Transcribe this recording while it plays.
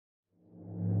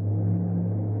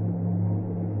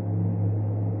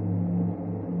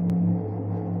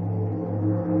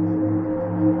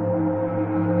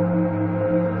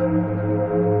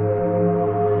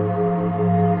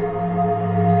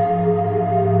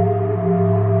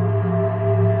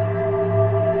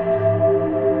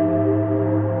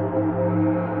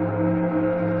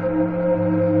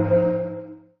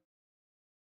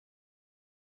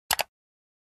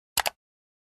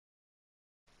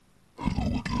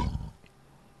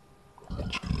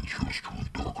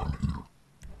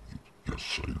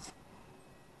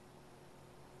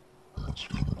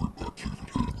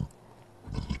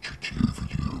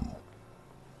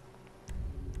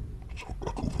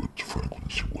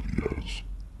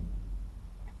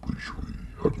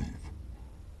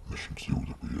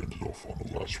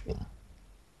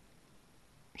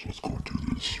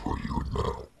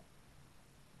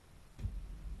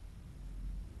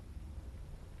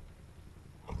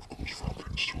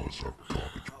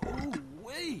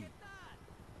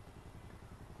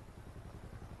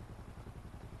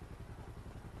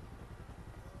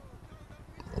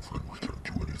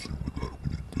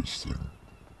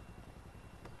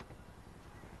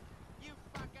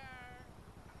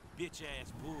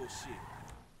bitch-ass bullshit.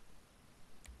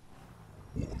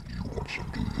 Well, you want some,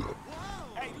 do you?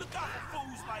 Hey, look out for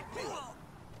fools like me.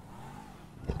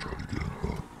 I'll try again,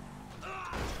 huh?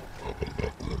 How about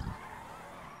that then?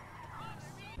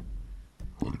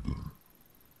 Right then.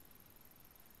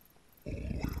 All the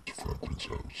way up to Franklin's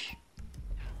house.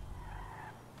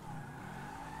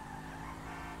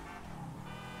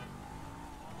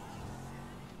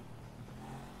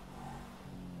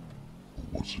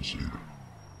 What's this here?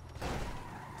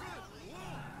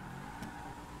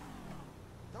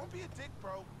 Don't be a dick,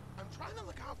 bro. I'm trying to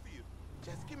look out for you.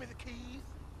 Just give me the keys.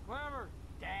 Whatever,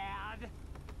 Dad.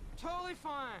 Totally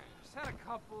fine. Just had a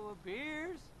couple of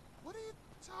beers. What are you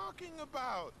talking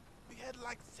about? We had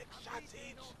like 6 shots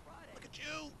each. Look at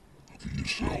you.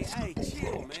 Hey,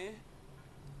 chill, man.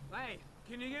 Hey,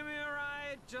 can you give me a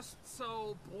ride just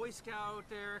so Boy Scout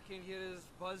there can get his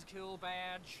buzzkill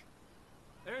badge?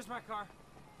 There's my car.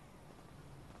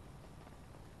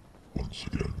 Once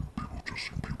again, people just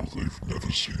see people they've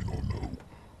never seen or know.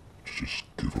 Just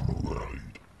give them a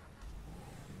ride.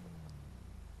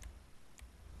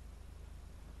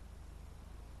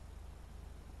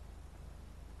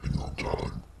 Hang on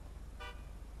time.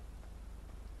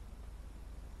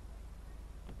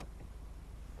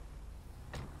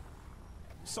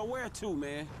 So where to,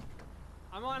 man?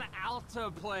 I'm on Alta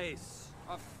Place.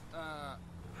 Off,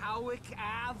 Howick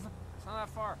Ave. It's not that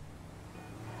far.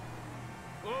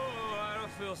 Oh, I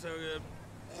don't feel so good.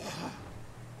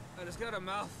 I just got a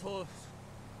mouthful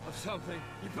of something.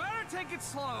 You better take it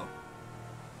slow.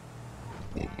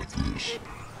 What with this?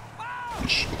 Oh!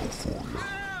 It's slow for you.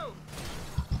 No!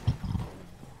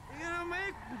 You're gonna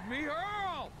make me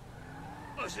hurl!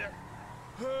 Oh, shit.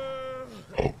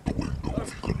 Out the window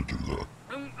if you're gonna do that.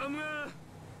 I'm gonna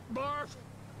barf.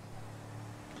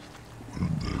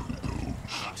 And there it goes.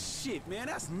 Oh, shit, man,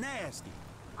 that's nasty.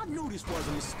 I knew this was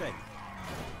a mistake.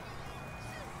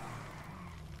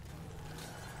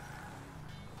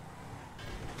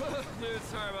 Dude,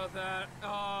 sorry about that.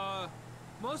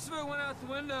 Most of it went out the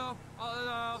window.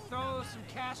 I'll throw some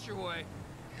cash your way.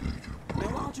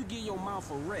 Man, why don't you give your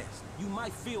mouth a rest? You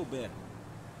might feel better.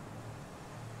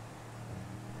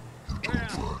 Yeah,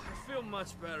 I feel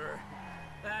much better.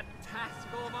 That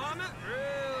tactical vomit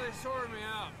really sorted me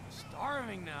out. I'm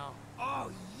starving now.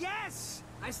 Oh, yes!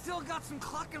 I still got some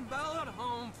Cluck and Bell at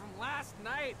home from last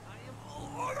night. I am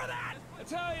all over that! I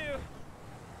tell you,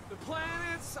 the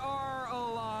planets are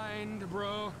aligned,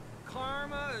 bro.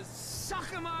 Karma is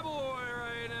sucking my boy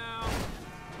right now.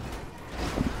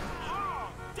 Oh,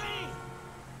 damn!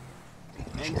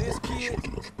 And this, kid,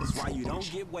 is why you don't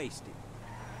get wasted.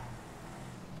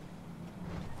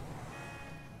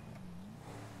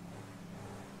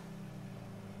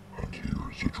 And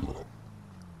here is a drop.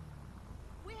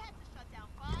 We had to shut down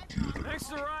 5 times. Thanks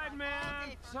for the ride,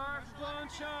 man. Sorry for blowing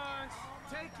chunks.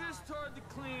 Take this toward the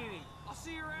cleaning. I'll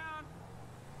see you around.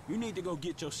 You need to go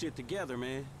get your shit together,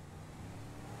 man.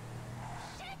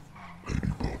 Lady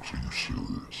Bugs, are you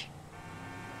serious?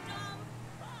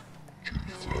 Gee,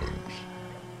 thanks.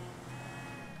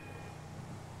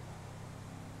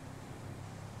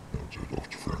 Now take off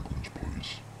to Franklin's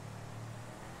place.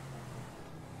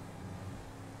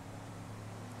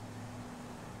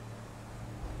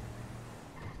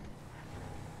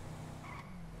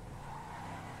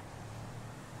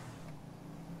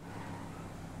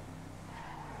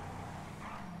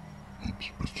 Oops,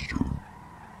 missed a turn.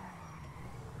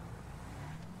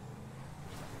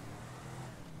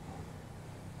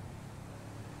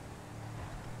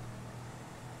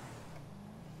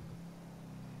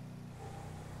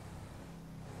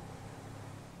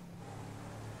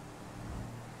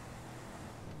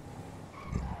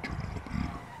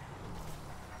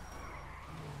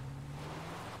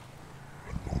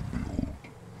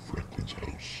 Franklin's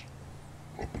house.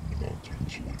 Up in the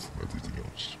mountains, away from everything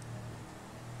else.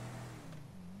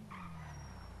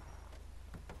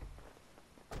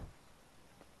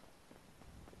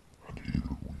 And here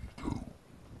we go.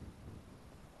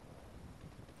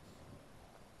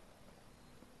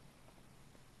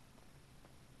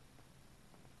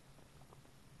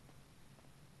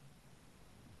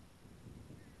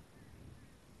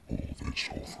 All this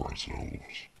all for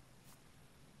ourselves.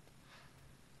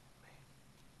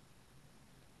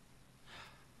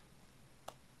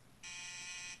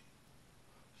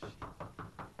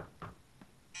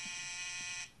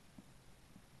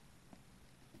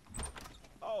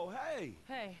 Oh, hey.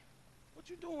 Hey, What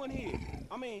you doing here?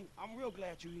 I mean, I'm real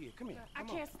glad you're here. Come here. I Come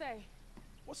can't on. stay.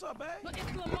 What's up, babe? But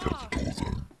it's Lamar.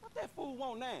 What that fool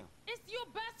want now? It's your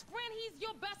best friend. He's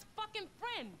your best fucking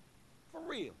friend. For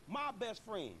real. My best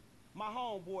friend. My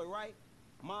homeboy, right?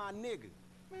 My nigga.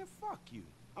 Man, fuck you.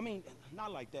 I mean,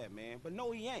 not like that, man. But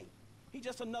no, he ain't. He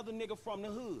just another nigga from the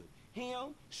hood.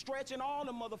 Him, stretching all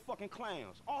the motherfucking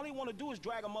clowns. All he wanna do is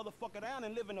drag a motherfucker down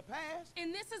and live in the past.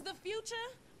 And this is the future?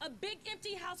 A big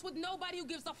empty house with nobody who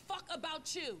gives a fuck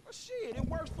about you. Well, shit, it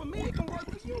works for me, it can work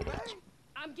for you, babe.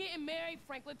 I'm getting married,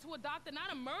 Franklin, to a doctor,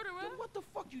 not a murderer. Then what the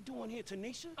fuck you doing here,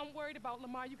 Tanisha? I'm worried about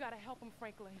Lamar. You gotta help him,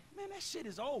 Franklin. Man, that shit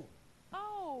is old.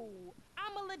 Oh,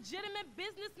 I'm a legitimate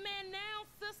businessman now,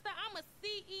 sister. I'm a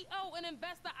CEO, an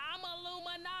investor. I'm a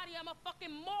Illuminati. I'm a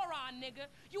fucking moron, nigga.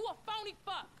 You a phony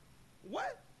fuck.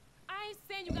 What? I ain't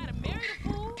saying you gotta marry the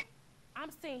fool. I'm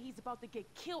saying he's about to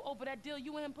get killed over that deal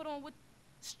you and him put on with...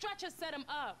 Stretcher set him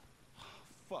up.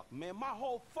 Fuck, man, my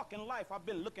whole fucking life I've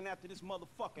been looking after this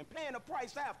motherfucking, paying the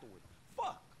price afterward.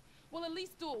 Fuck. Well, at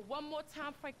least do it one more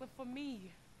time, Franklin, for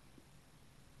me.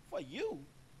 For you?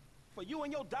 For you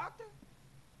and your doctor?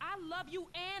 I love you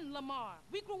and Lamar.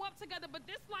 We grew up together, but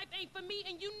this life ain't for me,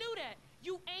 and you knew that.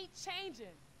 You ain't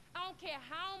changing. I don't care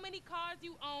how many cars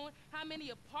you own, how many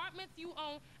apartments you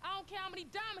own. I don't care how many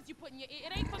diamonds you put in your ear.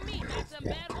 It ain't for me, not done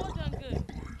bad or done good.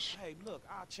 Hey, look,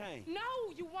 I'll change.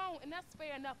 No, you won't, and that's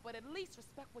fair enough, but at least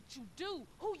respect what you do,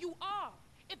 who you are.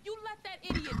 If you let that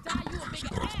idiot die, you a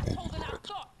bigger asshole than I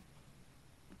thought.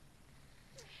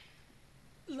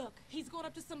 Look, he's going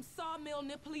up to some sawmill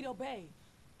near Paleto Bay.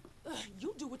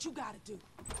 You do what you gotta do.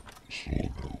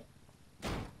 Sawmill. Oh,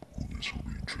 this will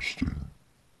be interesting.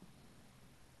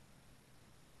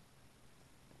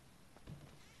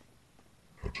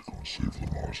 Had to go and save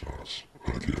Lamar's ass.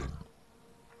 Again.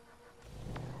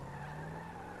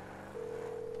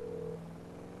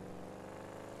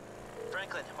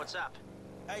 Franklin, what's up?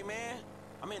 Hey, man,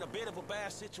 I'm in a bit of a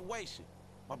bad situation.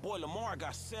 My boy Lamar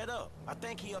got set up. I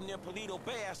think he up near Paleto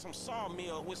Bay at some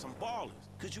sawmill with some ballers.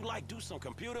 Could you, like, do some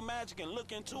computer magic and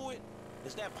look into it?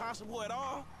 Is that possible at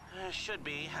all? Should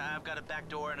be. I've got a back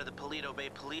door into the Paleto Bay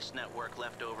police network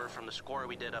left over from the score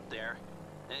we did up there.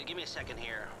 Give me a second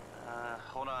here.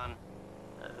 Hold on.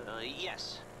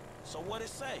 Yes. So what it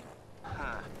say?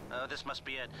 Huh. This must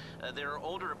be it. There are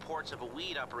older reports of a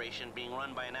weed operation being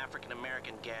run by an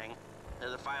African-American gang.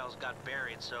 The files got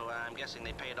buried, so I'm guessing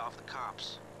they paid off the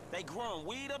cops. They growing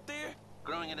weed up there?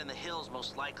 Growing it in the hills,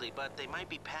 most likely, but they might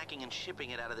be packing and shipping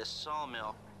it out of this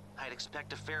sawmill. I'd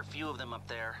expect a fair few of them up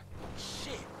there.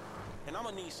 Shit. And I'm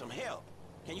gonna need some help.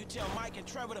 Can you tell Mike and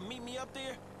Trevor to meet me up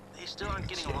there? They still aren't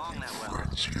getting along that well.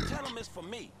 Tell them it's for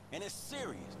me, and it's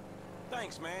serious.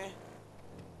 Thanks, man.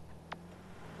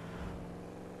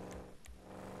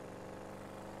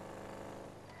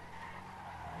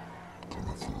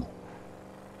 Coming through.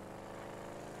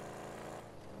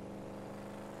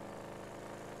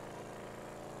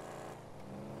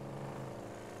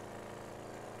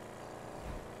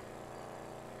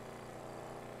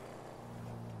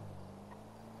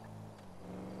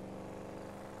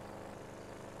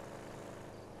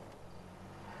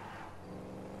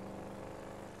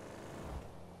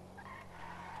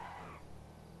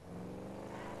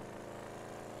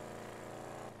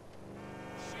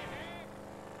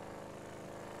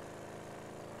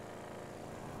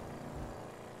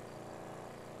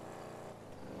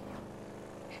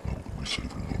 We're saving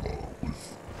Lamar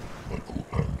with Michael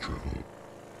and Trevor. Ooh,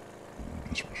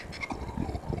 this mission just got a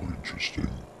lot more interesting.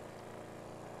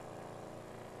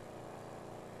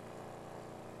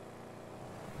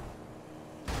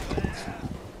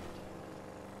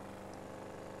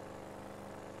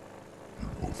 You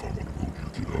know, if I'm on the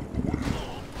road, you get out of the way.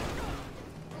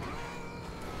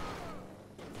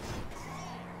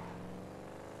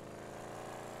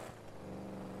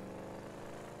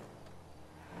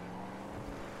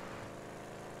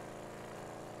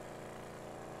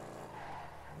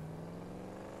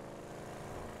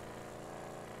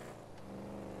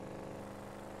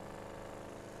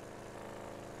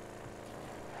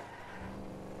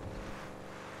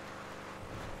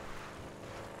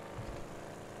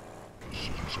 This is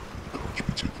exactly the cards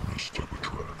we take in this type of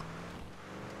track.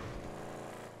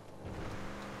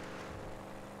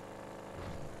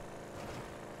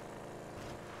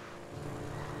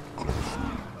 Coming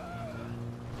through.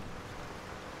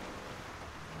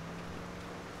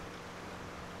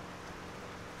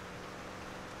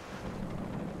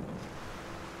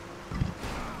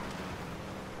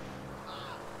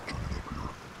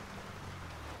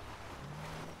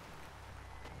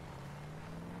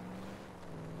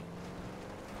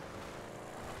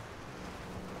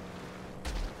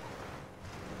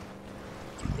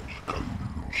 Turning up here. Think that was a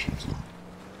coyote or something.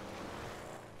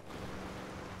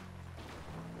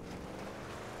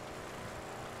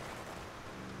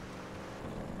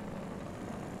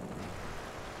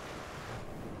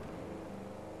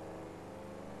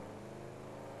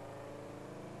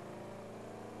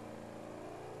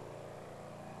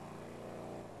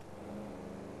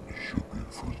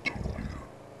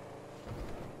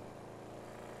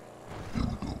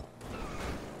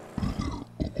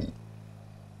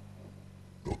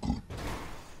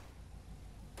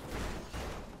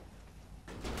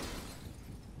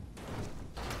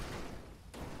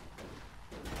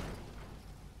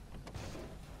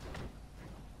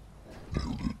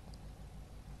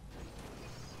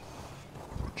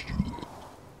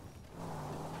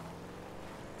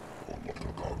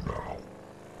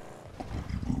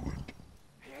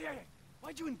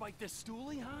 Why'd you invite this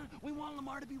stoolie, huh? We want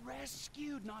Lamar to be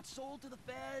rescued, not sold to the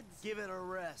feds. Give it a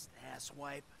rest,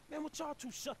 asswipe. Man, would y'all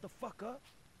two shut the fuck up?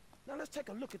 Now let's take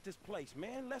a look at this place,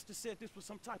 man. Lester said this was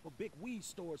some type of big weed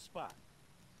storage spot.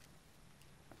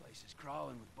 Place is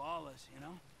crawling with ballers, you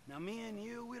know? Now me and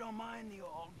you, we don't mind the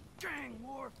old gang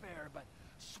warfare, but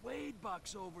Suede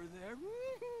Buck's over there.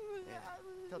 Yeah,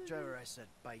 tell Trevor I said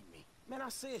bite me. Man, I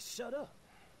said shut up.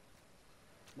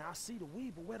 Now I see the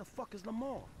weed, but where the fuck is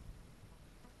Lamar?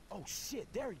 Oh shit,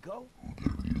 there he go. Oh,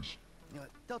 there he is. You know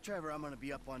what, tell Trevor I'm gonna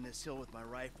be up on this hill with my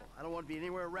rifle. I don't want to be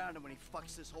anywhere around him when he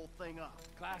fucks this whole thing up.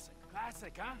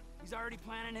 Classic, huh? He's already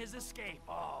planning his escape.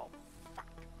 Oh, fuck.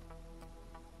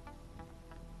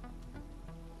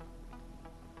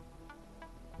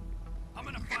 I'm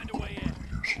gonna find a way in.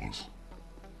 Useless.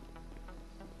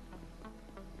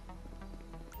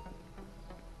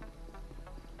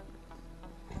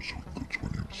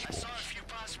 I saw a few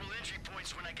possible entry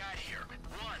points when I got here.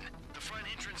 One, the front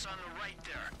entrance on the right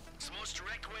there. It's the most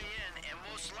direct way in and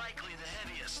most likely the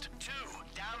heaviest. Two,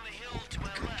 down the hill to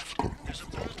my left. There's a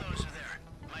bulldozer there.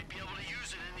 Might be able to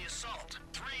use it in the assault.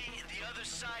 Three, the other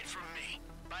side from me,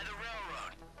 by the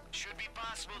railroad. Should be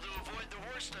possible to avoid the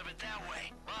worst of it that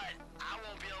way, but I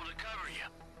won't be able to cover you.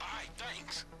 All right,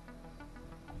 thanks.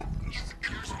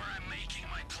 Here's where I'm making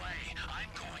my play.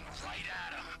 I'm going right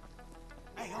at him.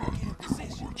 Hey, I'm gonna get in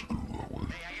position.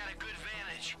 Hey, I got a good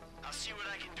vantage. I'll see what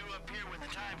I can do up here when the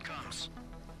time comes.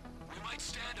 We might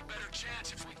stand a better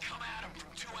chance if we come at him from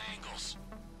two angles.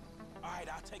 All right,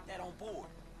 I'll take that on board.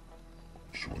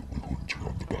 So we're going to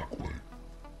turn the back way.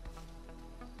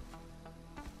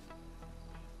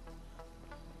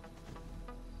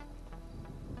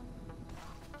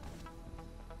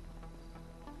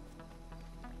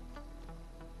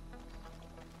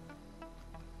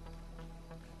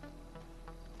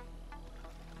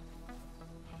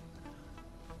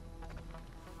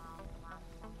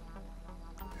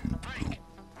 Frank,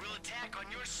 we'll attack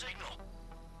on your signal.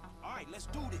 All right, let's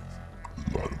do this.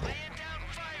 Laying down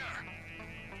fire.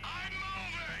 I'm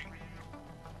moving.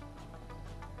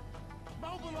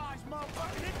 Mobilize,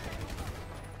 motherfucker.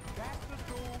 That's the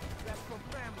dude that's from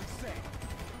Family Set.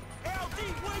 LD,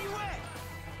 where you at?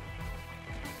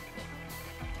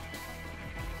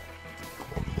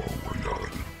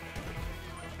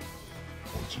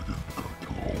 Once again, we gotta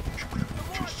kill a whole bunch of people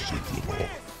just to save them all.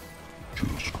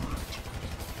 Just great.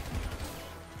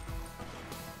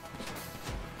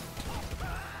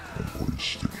 My boys,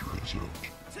 stick your heads out.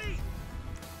 T!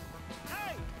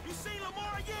 Hey, you seen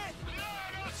Lamar yet?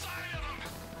 No sign of him.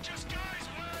 Just guys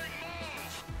wearing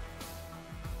mauve.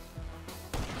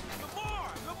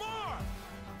 Lamar!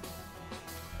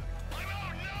 I'm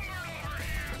outnumbered over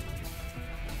here.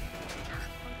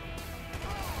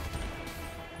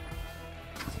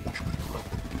 Watch me grab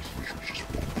one of these visuals just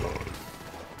won't die.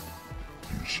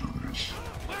 Are you serious?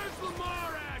 Where's Lamar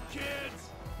at, kids?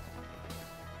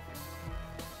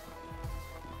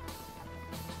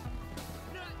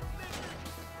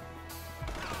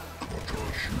 Come on, try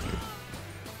to shoot him.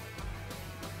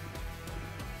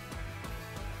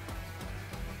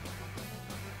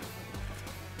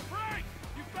 Frank,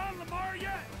 you found Lamar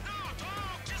yet? No,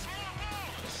 dog, just more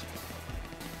balls.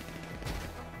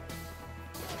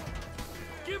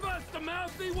 Give us the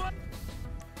mouthy one,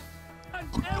 and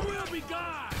we'll be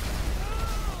gone.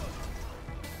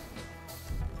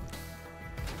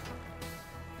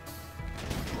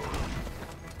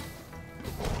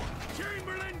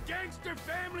 Chamberlain gangster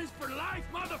families for life,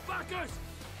 motherfuckers!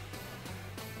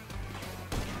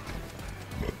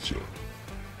 That's it.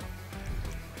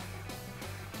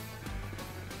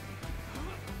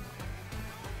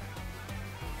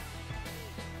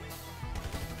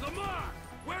 Lamar,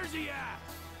 where's he at?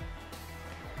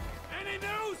 Any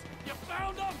news? You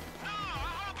found him? No, I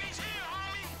hope he's here,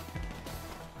 homie.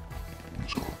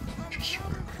 He's gotta be just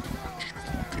surrendering and just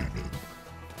walking in.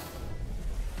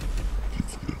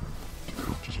 The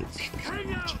characters have special Bring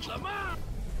out abilities. Lamar!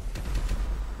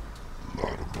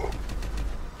 Light him up.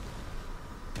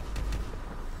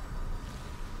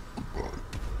 Goodbye.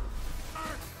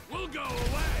 We'll go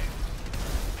away!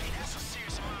 Hey, that's a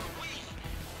serious amount of weed.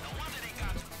 No wonder they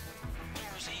got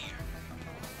doors here.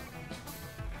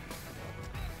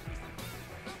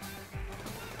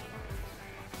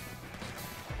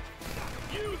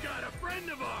 You got a friend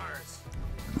of ours!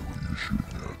 You know what you're shooting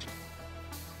at.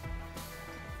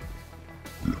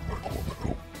 We have my call to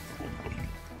help if I'm ready.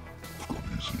 Come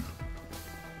easy.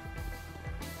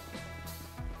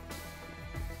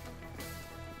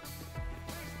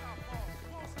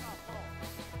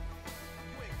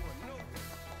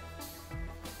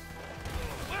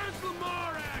 Where's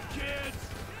Lamar at, kids?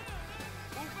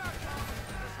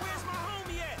 Where's my homie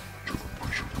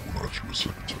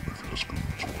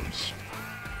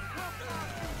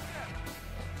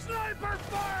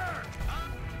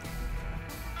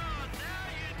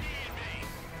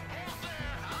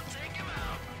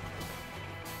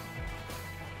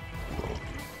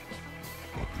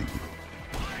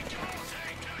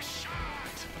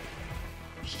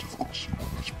See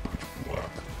when it's pitch black.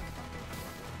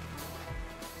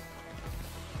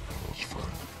 That's Frank.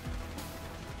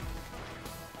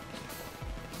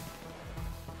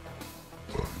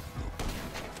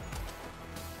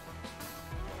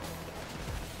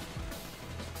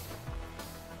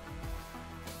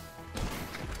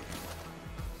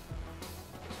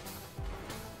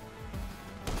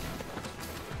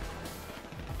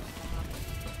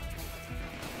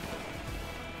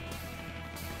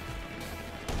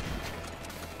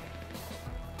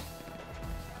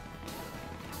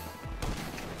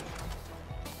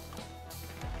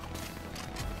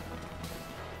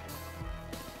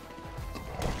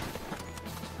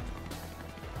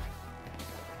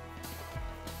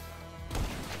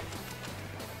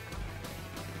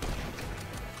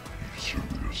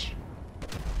 Serious.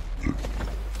 Yeah.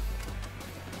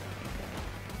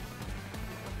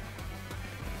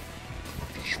 I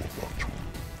just went back to him.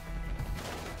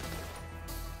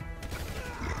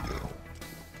 Yeah, now.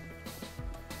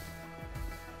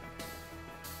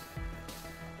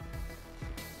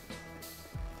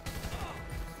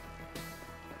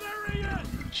 There he is!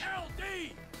 LD!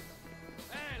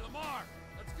 Hey, Lamar,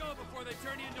 let's go before they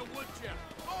turn you into wood chip.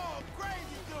 Oh,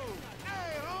 crazy dude.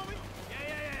 Hey, homie.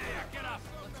 Yeah, get up.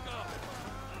 Let's go.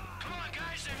 Come on,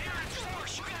 guys, they're here in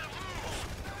force. You gotta move.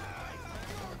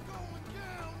 You're going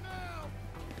down now.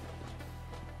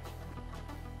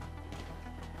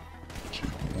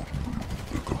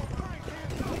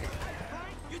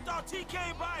 You thought T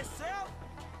came by himself?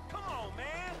 Come on,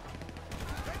 man.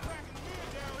 They cracking the men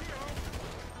down here, homie.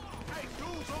 Hey,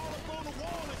 dudes all up on the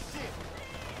wall and shit.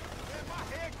 Man, my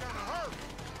head kinda hurt.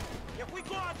 If we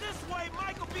go out this way,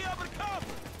 Mike will be able to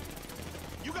cover.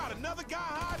 You got another guy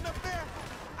hiding up there?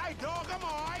 Hey, dog, I'm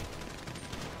all right.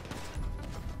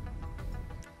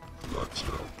 Lights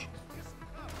out.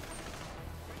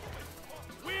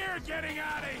 We're getting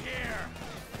out of here!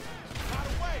 By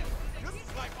the way, this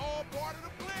is like all part of the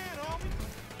plan, homie.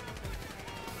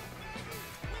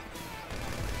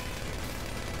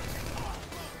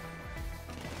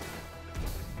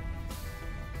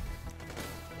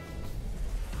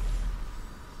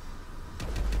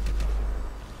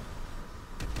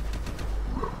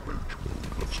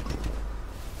 Let's go.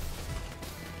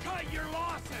 Cut your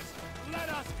losses! Let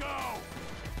us go!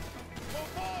 Go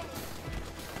ballers.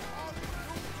 All these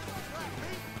dudes just got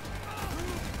me.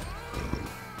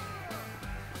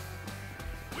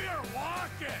 We're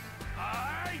walking!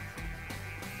 Alright?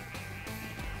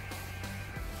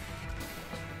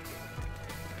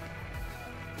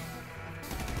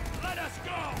 Let us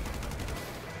go!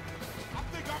 I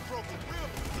think I broke a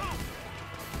rib or something.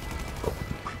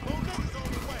 More niggas on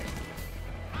the way.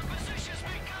 Our position's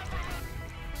been compromised.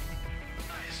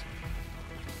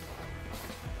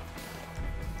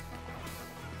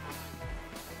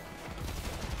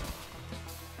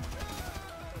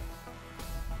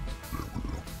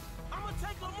 I'm gonna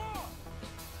take Lamar.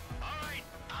 All right,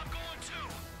 I'm going too.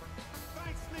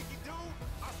 Thanks, sneaky dude.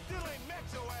 I still ain't met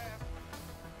your ass.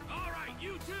 Alright,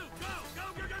 you too! Go! Go,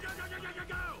 go, go, go, go, go, go,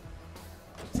 go!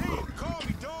 T, call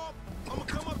me, dog. I'm gonna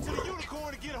come up to the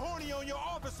unicorn and get horny on your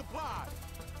office supplies.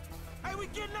 Hey, we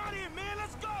getting out of here, man.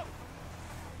 Let's go.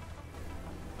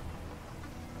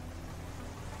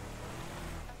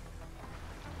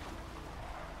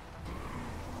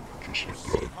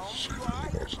 Just like that. Homie, you all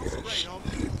right? I'm straight,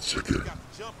 homie. You Ticket. got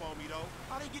the jump on me, though.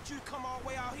 How they get you to come all the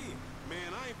way out here?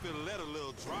 Man, I ain't finna let a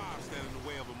little drive stand in the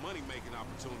way of a money-making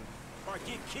opportunity. Or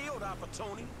get killed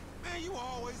opportunity? Man, you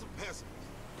always a pessimist.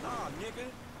 Nah, nigga,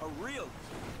 a realist.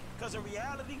 Cause in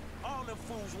reality, all them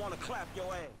fools wanna clap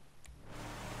your ass.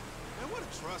 Man, what a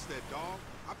trust that, dog.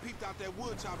 I peeped out that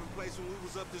wood chopping place when we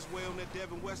was up this way on that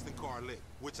Devin Weston car lick,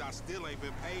 which I still ain't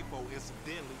been paid for,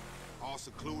 incidentally. All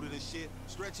secluded and shit.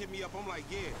 Stretch hit me up, I'm like,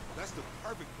 yeah, that's the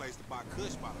perfect place to buy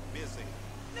kush by the busy.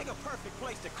 Nigga, perfect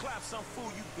place to clap some fool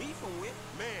you beefing with.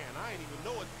 Man, I ain't even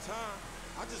know at the time.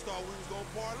 I just thought we was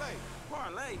gonna parlay.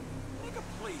 Parlay? Nigga,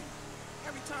 please.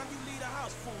 Every time you leave the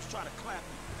house, fools try to clap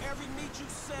you. Every meet you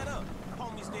set up,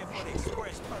 homies there for the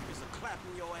express purpose of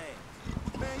clapping your ass.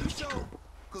 Man, you sure?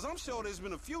 Cause I'm sure there's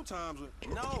been a few times when...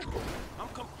 No, I'm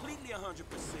completely 100%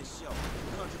 sure.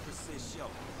 100% sure.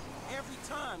 Every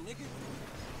time, nigga.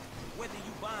 Whether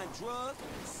you buying drugs,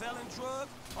 selling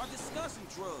drugs, or discussing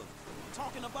drugs,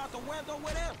 talking about the weather,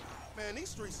 whatever. Man, these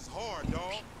streets is hard,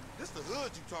 dawg. This the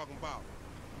hood you talking about.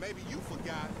 Maybe you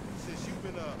forgot, since you've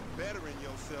been bettering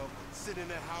yourself, sitting in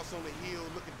that house on the hill,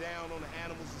 looking down on the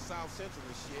animals in South Central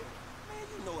and shit. Man,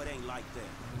 you know it ain't like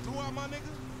that. Do I, my nigga?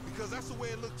 Because that's the way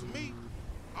it looked to me.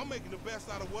 I'm making the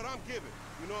best out of what I'm giving.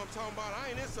 You know what I'm talking about? I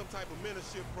ain't in some type of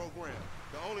mentorship program.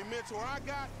 The only mentor I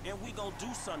got... And we gonna do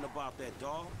something about that,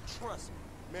 dawg. Trust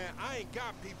me. Man, I ain't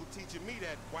got people teaching me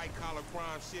that white-collar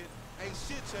crime shit. Ain't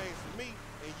shit changed for me,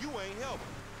 and you ain't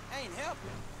helping. Ain't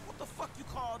helping? What the fuck you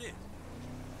call this?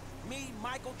 Me,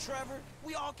 Michael, Trevor,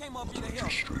 we all came up here to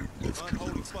help.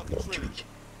 Unholy fucking trinity.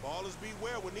 Ballers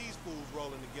beware when these fools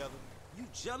rolling together. You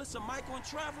jealous of Michael and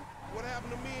Trevor? What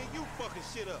happened to me and you fucking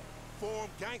shit up? Forum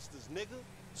gangsters, nigga.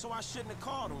 So I shouldn't have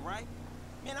called him, right?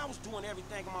 Man, I was doing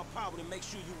everything in my power to make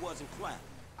sure you wasn't clapped.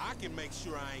 I can make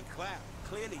sure I ain't clapped.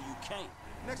 Clearly you can't.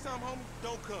 Next time, homie,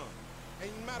 don't come. And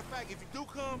matter of fact, if you do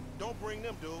come, don't bring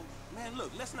them dudes. Man,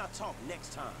 look, let's not talk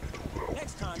next time.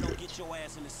 Next time, don't get your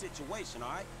ass in a situation, all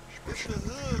right? It's the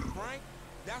hood, Frank.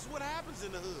 That's what happens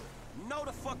in the hood. No,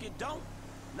 the fuck it don't.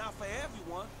 Not for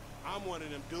everyone. I'm one of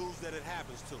them dudes that it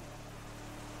happens to.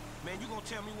 Man, you gonna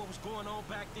tell me what was going on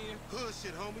back there? Hood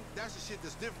shit, homie. That's the shit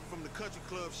that's different from the country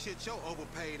club shit your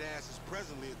overpaid ass is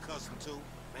presently accustomed to.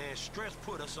 Man, Stress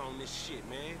put us on this shit,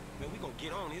 man. Man, we gonna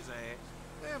get on his ass.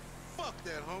 Man, fuck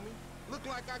that, homie. Look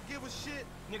like I give a shit?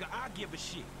 Nigga, I give a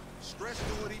shit. Stress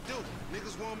do what he do.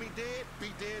 Niggas want me dead, be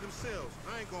dead themselves.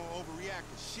 I ain't gonna overreact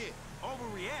to shit.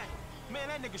 Overreact? Man,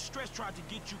 that nigga Stress tried to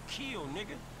get you killed,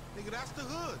 nigga. Nigga, that's the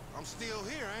hood. I'm still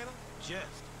here, ain't I?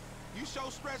 Just. You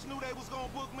sure Stretch knew they was gonna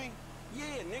book me?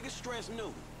 Yeah, nigga, Stress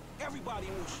knew. Everybody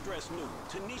knew Stress knew.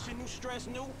 Tanisha knew Stress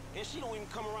knew, and she don't even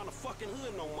come around the fucking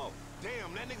hood no more.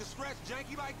 Damn, that nigga Stretch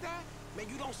janky like that? Man,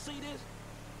 you don't see this?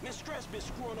 Man, Stress been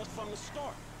screwing us from the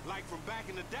start. Like from back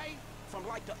in the day? From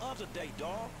like the other day,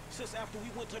 dawg. Since after we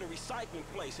went to the recycling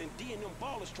place and D and them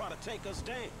ballers try to take us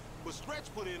down. But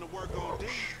Stretch put in the work on D.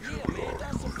 Yeah, man,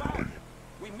 that's about it.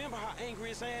 Remember how angry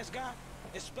his ass got?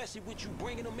 Especially with you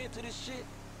bringing him into this shit?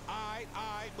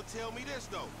 Aight, but tell me this,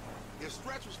 though. If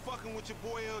Stretch was fucking with your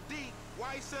boy LD,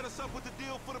 why he set us up with the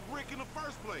deal for the brick in the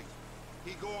first place?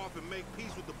 He go off and make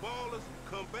peace with the ballers,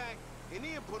 come back, and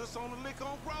then put us on the lick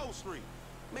on Grove Street.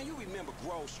 Man, you remember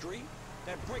Grove Street?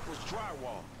 That brick was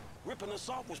drywall. Ripping us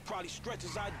off was probably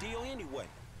Stretch's ideal anyway.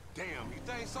 Damn, you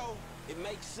think so? It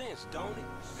makes sense, don't it?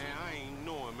 Man, I ain't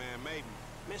knowing, man, maybe.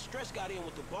 Man, Stretch got in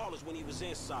with the ballers when he was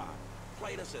inside.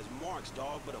 Played us as marks,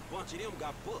 dog, but a bunch of them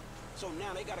got booked. So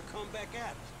now they gotta come back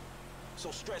at us.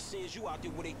 So Stretch sends you out there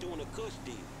where they doing a cush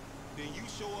deal. Then you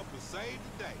show up and save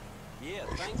the day. Yeah,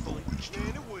 thankfully.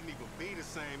 Man, it wouldn't even be the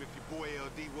same if your boy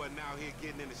LD wasn't out here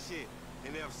getting into shit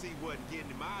and FC wasn't getting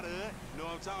him out of it. You know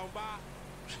what I'm talking about?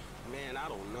 Man, I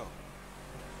don't know.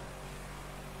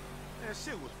 That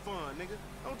shit was fun, nigga.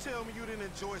 Don't tell me you didn't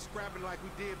enjoy scrapping like we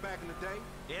did back in the day.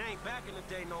 It ain't back in the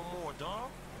day no more, dawg.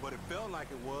 But it felt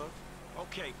like it was.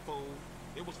 Okay, fool.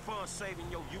 It was fun saving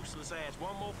your useless ass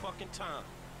one more fucking time.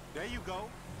 There you go.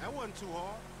 That wasn't too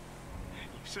hard.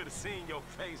 You should have seen your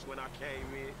face when I came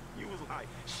in. You was like,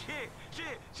 shit.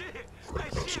 Hey,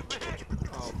 shit, man.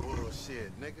 Oh,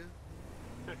 bullshit, nigga.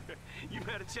 You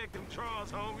better check them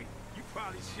drawers, homie. You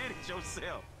probably shitted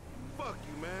yourself. Fuck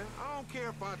you, man. I don't care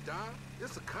if I die.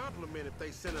 It's a compliment if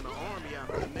they sending an army out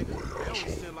there, nigga. They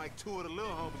only send like 2 of the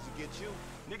little homies to get you.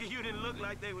 Nigga, you didn't look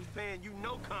like they was paying you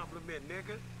no compliment,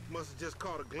 nigga. Must have just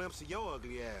caught a glimpse of your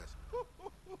ugly ass.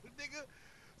 Nigga.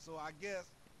 So I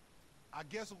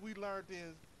guess what we learned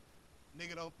is,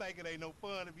 nigga don't think it ain't no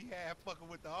fun to be half fucking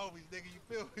with the homies, nigga. You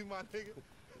feel me, my nigga?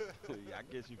 Yeah,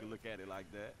 I guess you can look at it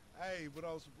like that. Hey, but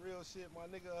on some real shit, my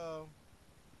nigga,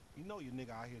 you know your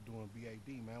nigga out here doing BAD,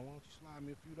 man. Why don't you slide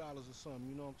me a few dollars or something?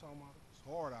 You know what I'm talking about? It's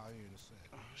hard out here in the sack.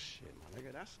 Oh, shit, my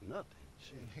nigga, that's nothing.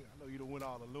 Shit. Yeah, I know you done went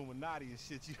all Illuminati and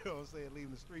shit, you know what I'm saying?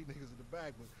 Leaving the street niggas in the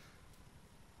back, but...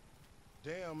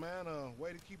 Damn, man,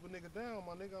 way to keep a nigga down,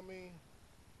 my nigga. I mean,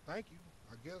 thank you.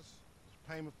 I guess it's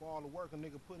payment for all the work a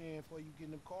nigga put in for you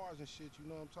getting them cars and shit, you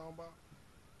know what I'm talking about?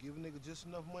 Give a nigga just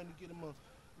enough money to get him a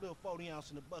little 40 ounce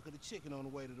in a bucket of chicken on the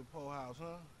way to the po house,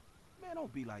 huh? Man,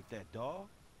 don't be like that, dawg.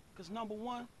 Cause number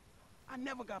one, I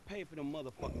never got paid for them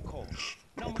motherfucking cars.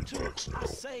 Number two, I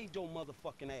saved your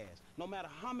motherfucking ass. No matter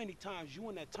how many times you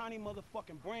and that tiny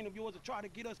motherfucking brain of yours have tried to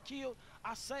get us killed,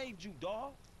 I saved you,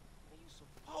 dawg.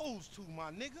 Supposed to,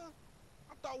 my nigga.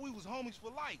 I thought we was homies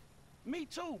for life. Me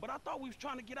too, but I thought we was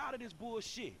trying to get out of this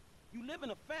bullshit. You live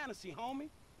in a fantasy, homie.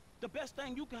 The best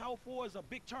thing you can hope for is a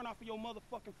big turnout for your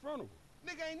motherfucking funeral.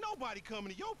 Nigga, ain't nobody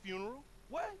coming to your funeral.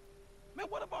 What? Man,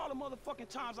 what about all the motherfucking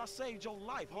times I saved your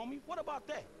life, homie? What about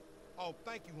that? Oh,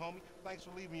 thank you, homie. Thanks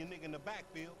for leaving your nigga in the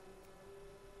backfield.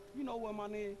 You know what, my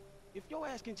nigga? If your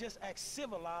ass can just act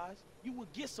civilized, you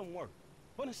would get some work.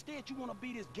 But instead, you want to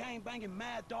be this gang-banging,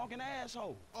 mad-dogging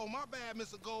asshole. Oh, my bad,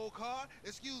 Mr. Gold Card.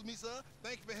 Excuse me, sir.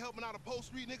 Thank you for helping out a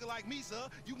post-street nigga like me, sir.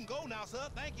 You can go now, sir.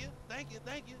 Thank you. Thank you.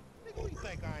 Thank you. Nigga, who you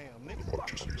think I am, nigga?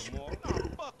 Fuck you, Lamar.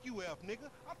 Nah, fuck you, F,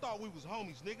 nigga. I thought we was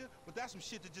homies, nigga. But that's some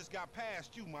shit that just got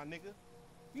past you, my nigga.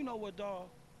 You know what, dawg?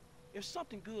 If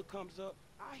something good comes up,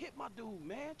 I hit my dude,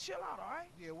 man. Chill out, all right?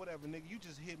 Yeah, whatever, nigga. You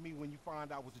just hit me when you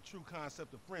find out what the true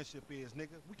concept of friendship is,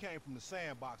 nigga. We came from the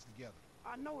sandbox together.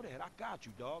 I know that. I got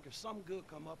you, dog. If something good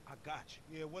come up, I got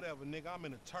you. Yeah, whatever, nigga. I'm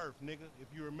in the turf, nigga, if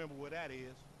you remember where that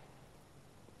is.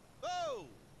 Oh!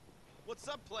 What's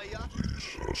up, playa?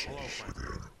 Hello,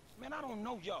 friend. Man, I don't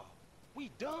know y'all.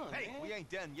 We done, Hey, man. we ain't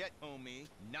done yet, homie.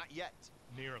 Not yet.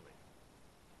 Nearly.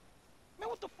 Man,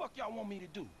 what the fuck y'all want me to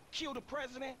do? Kill the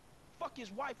president? Fuck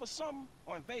his wife or something?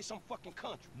 Or invade some fucking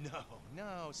country?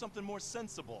 No, something more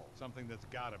sensible. Something that's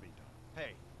gotta be done.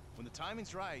 Hey, when the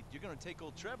timing's right, you're gonna take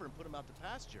old Trevor and put him out to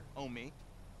pasture, homie.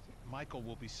 Michael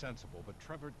will be sensible, but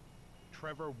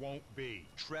Trevor won't be.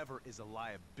 Trevor is a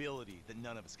liability that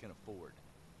none of us can afford.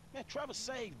 Man, Trevor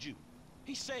saved you.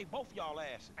 He saved both y'all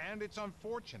asses. And it's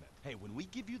unfortunate. Hey, when we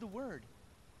give you the word,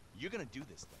 you're gonna do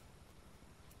this thing.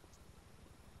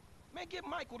 Man, get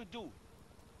Michael to do it.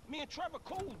 Me and Trevor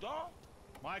cool, dawg.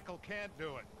 Michael can't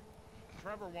do it.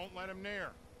 Trevor won't let him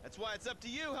near. That's why it's up to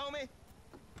you, homie.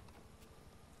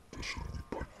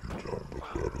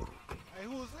 Hey,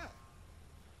 who is that?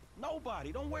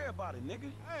 Nobody. Don't worry about it,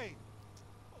 nigga. Hey!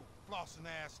 Oh, flossing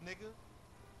ass nigga.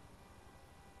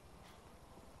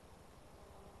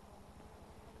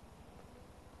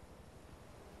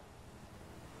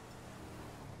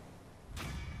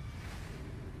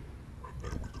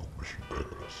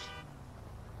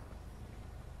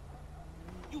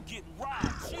 You getting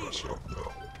robbed, shit.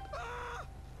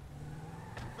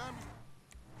 Family,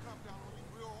 come down on you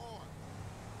real hard.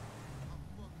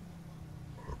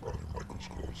 Michael's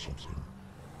got something.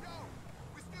 Yo,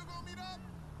 we still gonna meet up?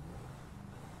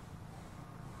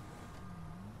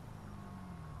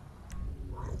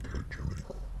 Okay, Jimmy.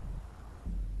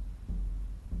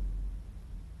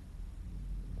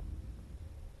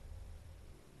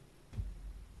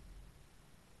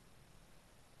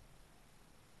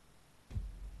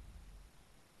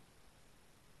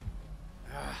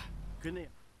 Couldn't they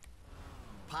have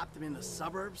popped him in the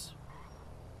suburbs?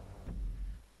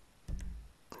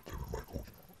 Damn it, Michael.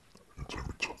 It's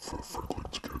every time for Franklin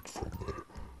to get from there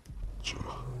to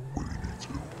where you need to.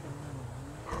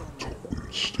 And talk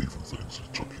weird Stephen things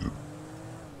that took you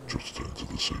just into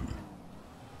the city.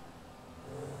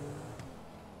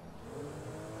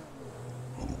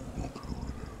 Oh, look who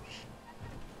it is.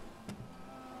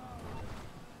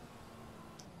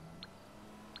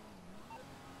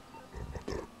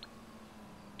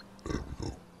 There we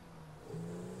go.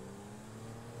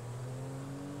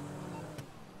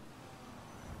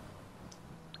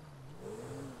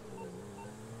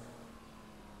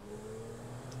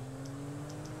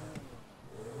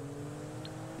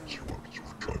 She wanted to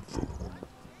try and film him.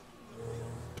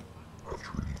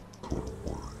 After he got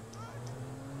away.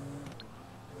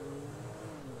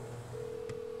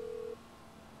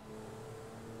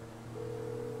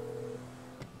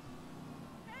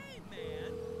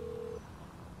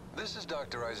 This is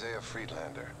Dr. Isaiah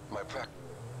Friedlander. My Just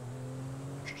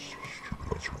a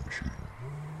stupid answering machine.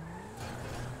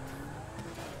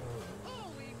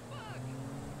 Holy fuck!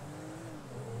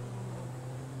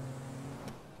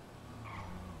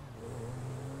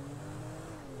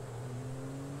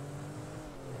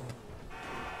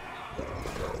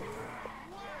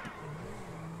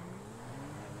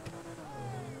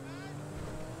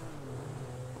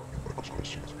 Michael's got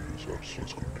something in his house, so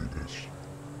it's gonna do this.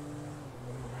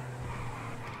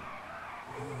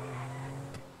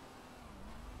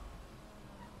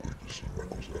 Wait, this is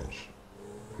Michael's house.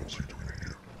 What's he doing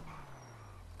here?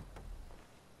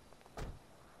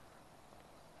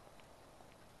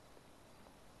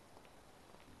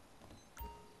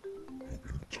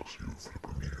 Hoping it talks to you for the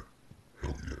premiere.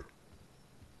 Hell yeah.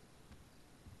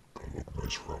 Gonna look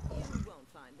nice for a movie. You won't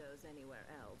find those anywhere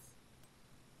else.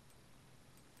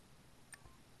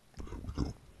 There we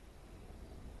go.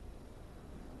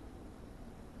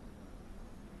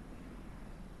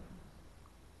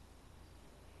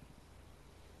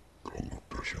 Gonna look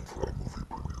dashing for a movie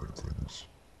premiere and things.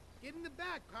 Get in the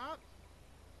back, Pop.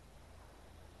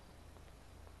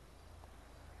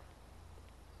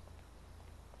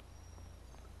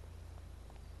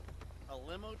 A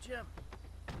limo, Jim?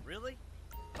 Really?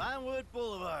 Vinewood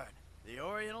Boulevard, the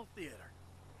Oriental Theater.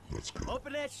 Let's go.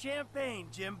 Open that champagne,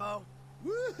 Jimbo.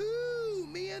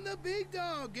 Woohoo! Me and the big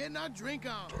dog getting our drink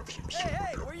on.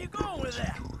 Hey, where you going with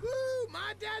that? Woo!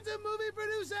 My dad's a movie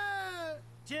producer!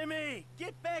 Jimmy,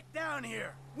 get back down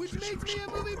here! Which makes me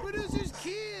a movie producer's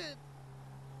kid!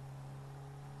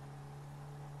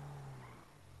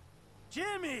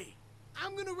 Jimmy!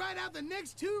 I'm gonna ride out the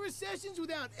next 2 recessions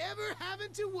without ever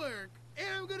having to work. And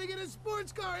I'm gonna get a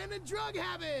sports car and a drug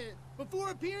habit before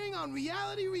appearing on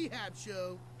Reality Rehab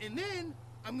Show. And then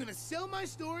I'm gonna sell my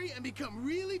story and become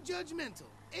really judgmental.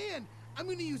 And I'm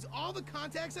gonna use all the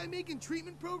contacts I make in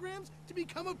treatment programs to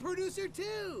become a producer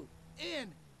too.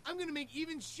 And I'm gonna make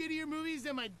even shittier movies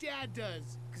than my dad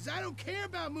does. Cause I don't care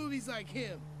about movies like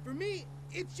him. For me,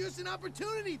 it's just an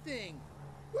opportunity thing.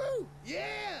 Woo!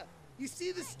 Yeah! You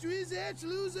see the Strizach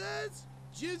losers?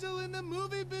 Jizzle in the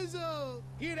movie bizzle.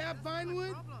 Hear that,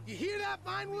 Vinewood? You hear that,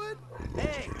 Vinewood?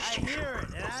 Hey, I hear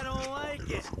it, and I don't like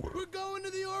it. We're going to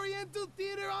the Oriental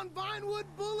Theater on Vinewood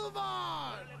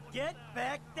Boulevard. Get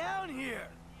back down here.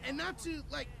 And not to,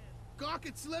 like, gawk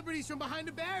at celebrities from behind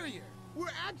a barrier. We're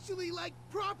actually, like,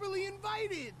 properly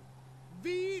invited.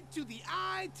 V to the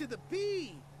I to the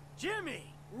P.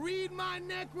 Jimmy! Read my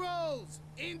neck rolls.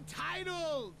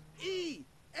 Entitled.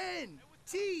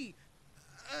 E-N-T...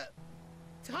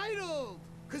 titled.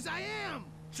 'Cause I am.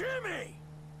 Jimmy!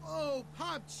 Oh,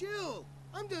 Pop, chill.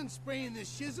 I'm done spraying this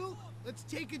shizzle. Let's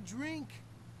take a drink.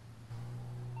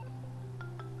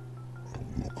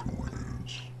 Look who it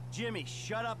is. Jimmy,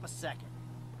 shut up a second.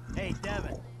 Hey,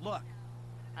 Devin, look.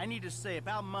 I need to say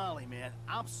about Molly, man,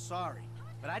 I'm sorry,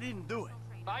 but I didn't do it.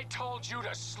 I told you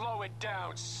to slow it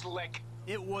down, Slick.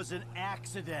 It was an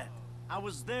accident. I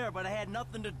was there, but I had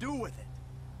nothing to do with it.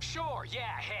 Sure,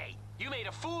 yeah, hey. You made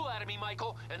a fool out of me,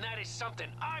 Michael, and that is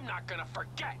something I'm not gonna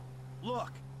forget.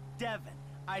 Look, Devin,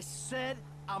 I said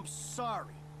I'm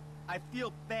sorry. I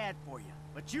feel bad for you,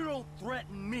 but you don't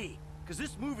threaten me, because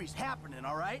this movie's happening,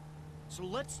 all right? So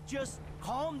let's just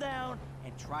calm down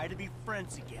and try to be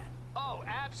friends again. Oh,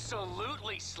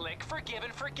 absolutely, Slick. Forgive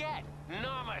and forget.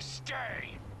 Namaste.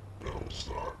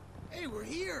 Hey, we're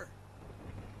here.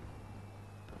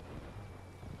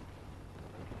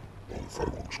 Well, the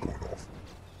fireworks going off.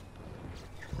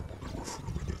 They were for a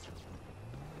minute.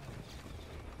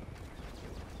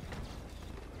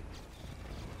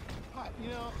 Pop, you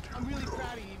know, I'm really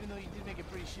proud of you, even though you did make a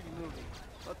pretty shitty movie.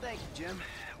 Well, thank you, Jim.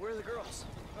 Where are the girls?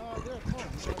 Oh, they're at home.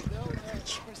 They'll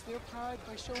express their pride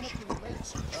by showing up to the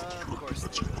race. Of course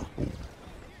they will.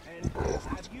 And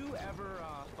have you ever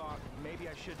thought maybe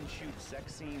I shouldn't shoot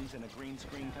sex scenes in a green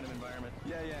screen kind of environment?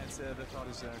 Yeah, it's, the thought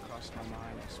has crossed my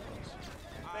mind, I suppose.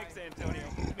 Thanks, Antonio.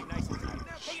 Be nice and tight.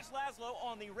 Now, Paige Laszlo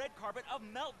on the red carpet of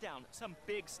Meltdown. Some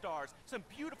big stars, some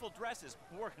beautiful dresses.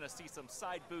 We're gonna see some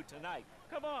side boob tonight.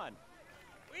 Come on.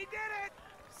 We did it!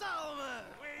 Solomon!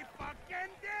 We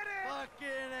fucking did it!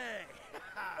 Fucking A!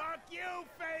 Fuck you,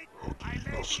 fate! I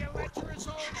may be a lecherous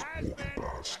old has-been,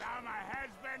 but I'm a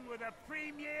has-been with a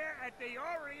premiere at the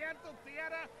Oriental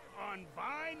Theater on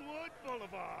Vinewood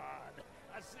Boulevard.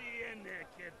 I'll see you in there,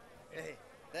 kid. Hey,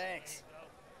 thanks.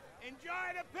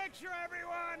 Enjoy the picture,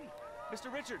 everyone!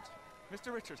 Mr. Richards.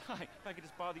 Mr. Richards, hi. If I could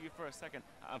just bother you for a second.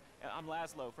 I'm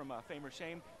Laszlo from Fame or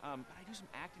Shame, but I do some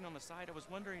acting on the side. I was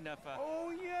wondering if,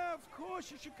 Oh, yeah, of course.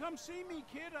 You should come see me,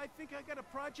 kid. I think I got a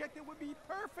project that would be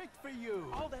perfect for you.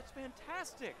 Oh, that's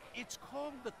fantastic. It's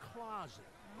called The Closet.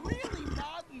 Really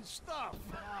modern stuff.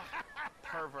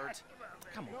 Pervert.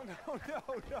 Come on. No.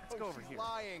 Let's go over She's here.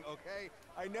 lying, okay?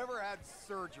 I never had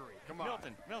surgery. Come on.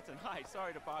 Milton, hi.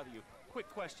 Sorry to bother you. Quick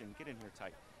question. Get in here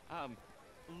tight.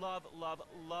 Loved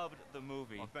the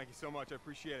movie. Oh, thank you so much. I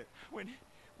appreciate it.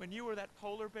 When you were that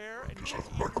polar bear and you had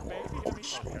to eat your baby, I mean,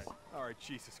 Okay. All right,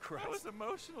 Jesus Christ. I was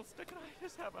emotional. Can I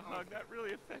just have a hug? That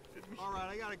really affected me. All right,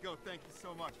 I gotta go. Thank you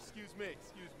so much. Excuse me.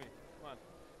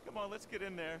 Come on, let's get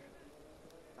in there.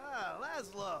 Ah,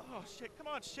 Laszlo. Oh, shit. Come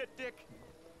on, shit, dick.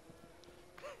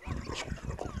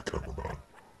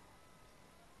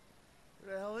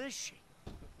 Where the hell is she?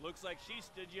 Looks like she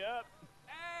stood you up.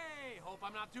 Hey, hope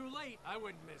I'm not too late. I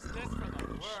wouldn't miss this for the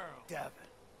world. Devin,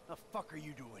 the fuck are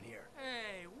you doing here?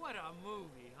 Hey, what a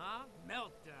movie, huh?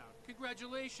 Meltdown.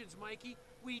 Congratulations, Mikey.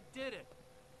 We did it.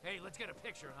 Hey, let's get a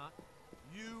picture, huh?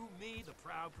 You, me, the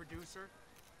proud producer.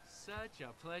 Such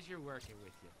a pleasure working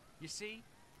with you. You see,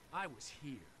 I was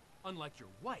here, unlike your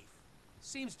wife.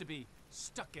 Seems to be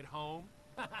stuck at home.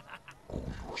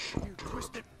 You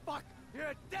twisted fuck! You're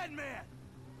a dead man!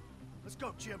 Let's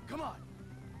go, Jim. Come on.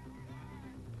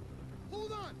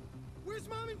 Hold on. Where's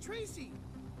Mom and Tracy?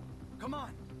 Come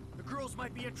on. The girls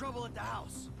might be in trouble at the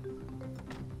house.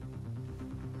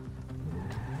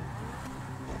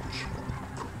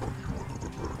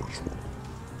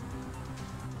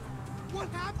 What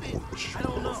happened? I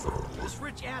don't know. This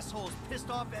rich asshole's pissed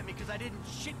off at me because I didn't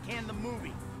shit-can the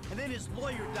movie. And then his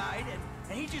lawyer died,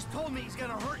 and he just told me he's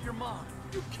gonna hurt your mom.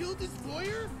 You killed his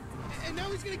lawyer? And now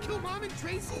he's gonna kill Mom and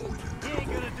Tracy? He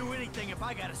ain't gonna do anything if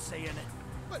I got a say in it.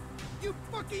 But you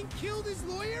fucking killed his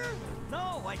lawyer?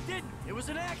 No, I didn't. It was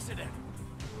an accident.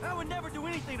 I would never do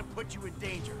anything to put you in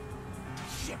danger.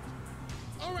 Shit.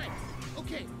 All right,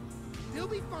 okay. They'll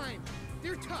be fine.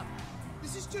 They're tough.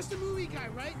 This is just a movie guy,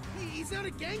 right? He's not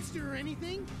a gangster or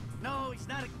anything. No, he's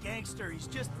not a gangster. He's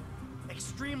just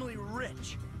extremely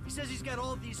rich. He says he's got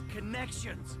all these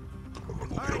connections.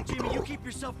 All right, Jimmy, you keep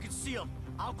yourself concealed.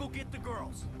 I'll go get the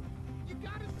girls. You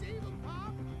gotta save him,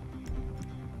 Pop.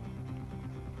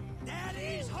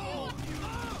 Daddy's home, you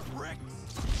bricks!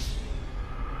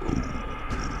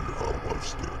 Our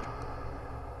wife's dead.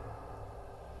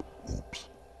 Oops.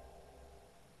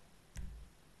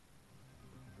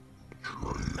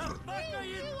 The fuck are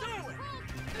you doing?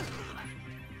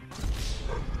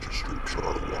 And just straight shot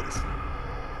our wife.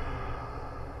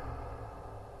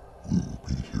 We'll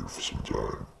be here for some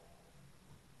time.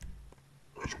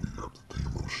 As we have the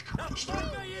most stupidest The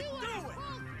fuck are you doing?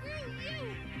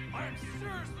 I'm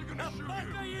seriously gonna shoot you. The fuck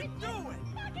are you doing?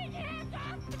 Fucking hands up!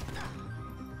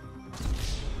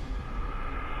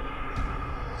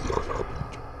 That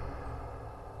happened.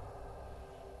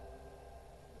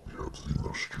 We have the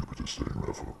most stupidest aim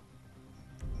ever.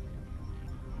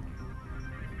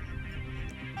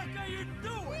 What are you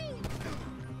doing?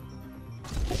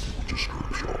 But people just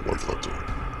straight shot our wife that time.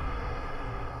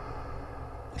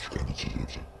 Which kinda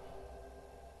deserves it.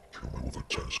 Kill me with a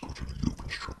tennis coach and a yoga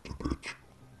instructor, bitch.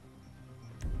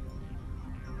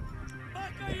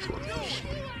 What are you doing? You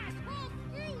asshole!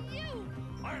 Screw you!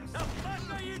 The fuck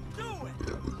are you doing?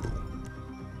 There we go.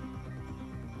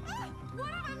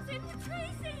 One of them's in with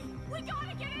Tracy! We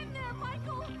gotta get in there,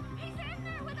 Michael! He's in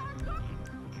there with our girl!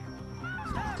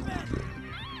 Stop it!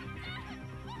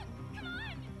 Come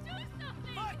on! Do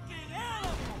something! Fucking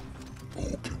animal!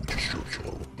 Oh, can we just straight shot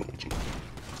our adults?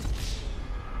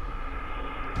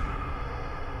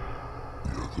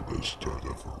 You're the best dad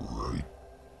ever, right?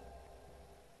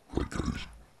 Right, guys?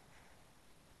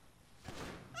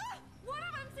 One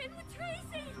of them's in with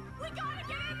Tracy! We gotta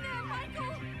get in there,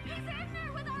 Michael! He's in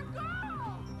there with our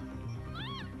girl!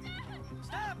 Mom, Dad!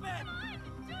 Stop it! Come on!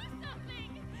 Do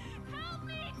something! Help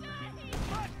me, Daddy!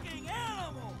 Fucking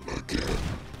animal! Again?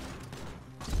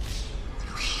 Are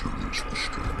you serious? We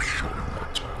straight up shot him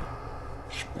that time.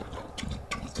 Spun out didn't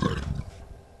do a thing.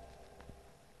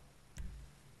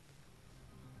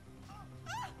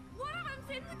 One of them's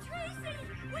in with Tracy!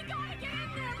 We gotta get in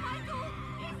there, Michael!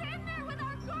 He's in there with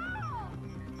our girl!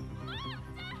 Mom,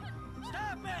 Dad!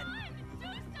 Stop Come it! on! Do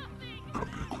something! Come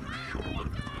here, quick, shot him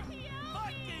again. Daddy, help me!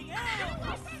 Fucking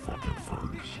animal! Fucking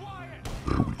furnace. Quiet!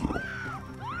 There we go.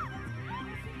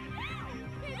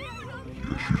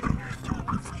 Yeah, she's gonna need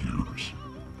therapy for years.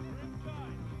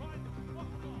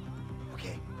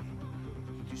 Okay.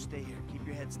 You stay here. Keep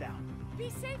your heads down. Be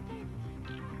safe, babe.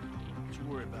 Don't you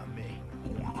worry about me.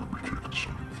 Oh, we're gonna be taking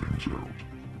some things out.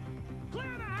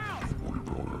 Clear the house! Don't worry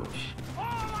about us.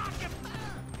 All I can...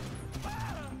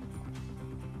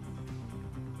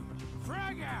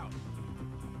 Frag out!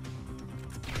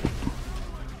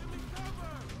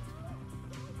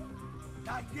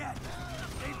 Not yet.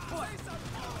 Stay put.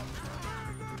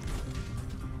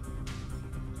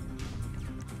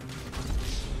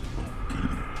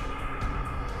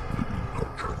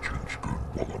 Not trenching's good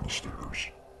while on the stairs.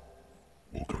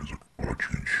 All kinds of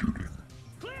punching and shooting.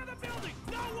 Clear the building!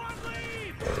 No one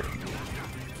leave!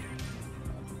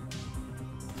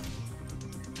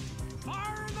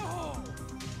 Fire in the hole!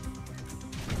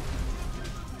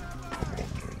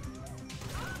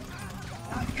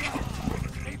 Not yet.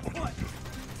 Stay put.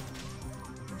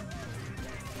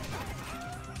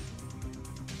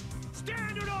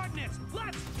 Standard ordnance!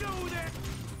 Let's do this!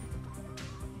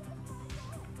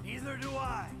 Neither do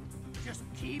I. Just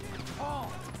keep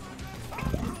calm.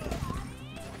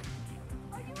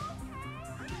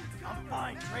 I'm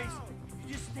fine, Tracy.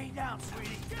 You just stay down,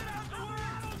 sweetie.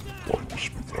 Why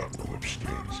whisper that while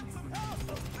upstairs?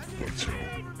 Lights out.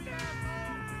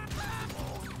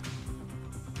 Oh,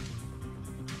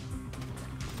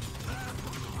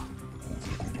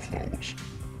 there go the flowers.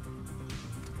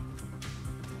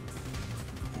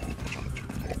 Oh, that's when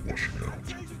people are washing out.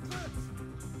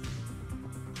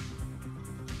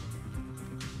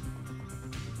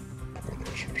 Come on,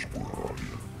 assholes, where are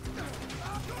you?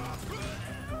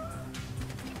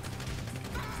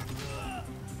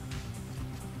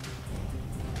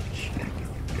 Sniping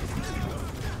everything.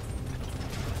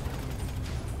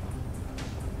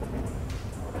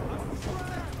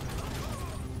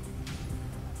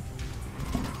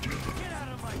 Get out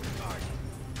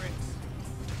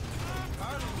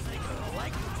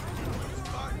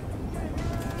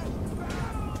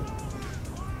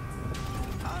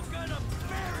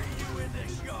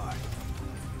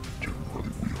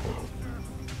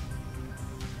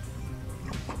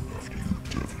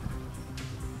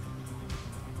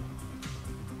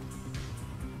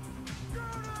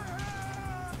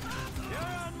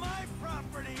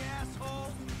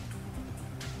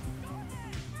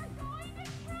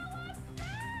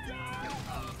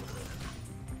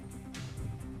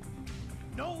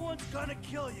one's gonna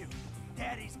kill you.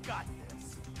 Daddy's got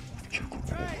this.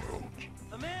 Trace!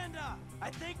 Amanda! I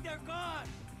think they're gone!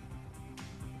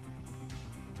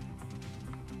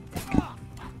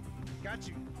 Got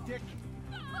you, dick.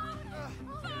 It's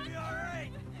gonna be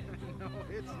alright! No,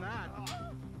 it's not.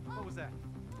 What was that?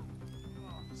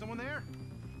 Someone there?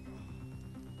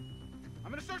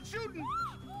 I'm gonna start shooting!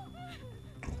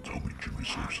 Don't tell me Jimmy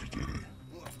seriously did it.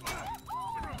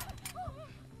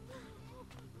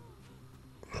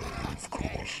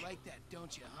 Yeah, you like that,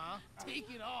 don't you, huh? Take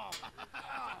it off.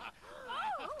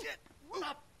 Get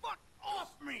the fuck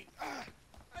off me!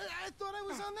 I thought I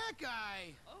was on that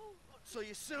guy. So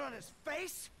you sit on his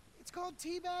face? It's called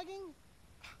teabagging.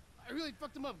 I really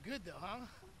fucked him up good, though, huh? All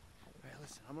right,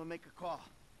 listen, I'm gonna make a call.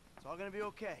 It's all gonna be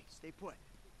okay. Stay put.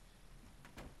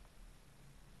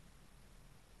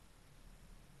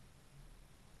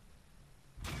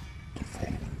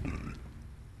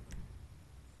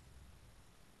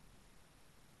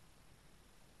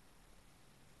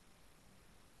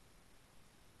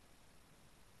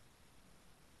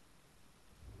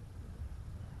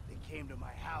 Came to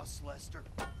my house, Lester.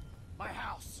 My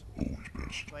house.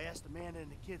 So I asked Amanda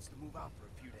and the kids to move out for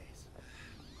a few days.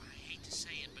 I hate to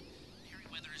say it, but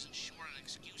Merryweather isn't short on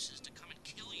excuses to come and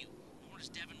kill you, nor is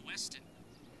Devin Weston.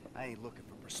 I ain't looking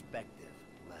for perspective,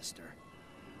 Lester.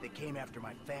 They came after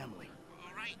my family.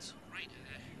 All right. I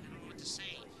don't know what to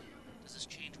say. Does this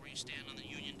change where you stand on the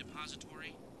Union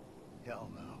Depository? Hell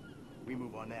no. We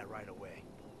move on that right away.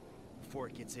 Before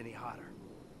it gets any hotter.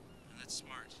 That's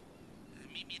smart.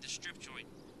 Meet me at the strip joint.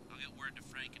 I'll get word to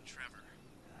Frank and Trevor.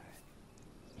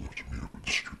 We'll have to meet up at the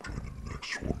strip joint in the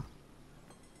next one.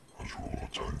 I'll draw a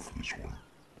time for this one.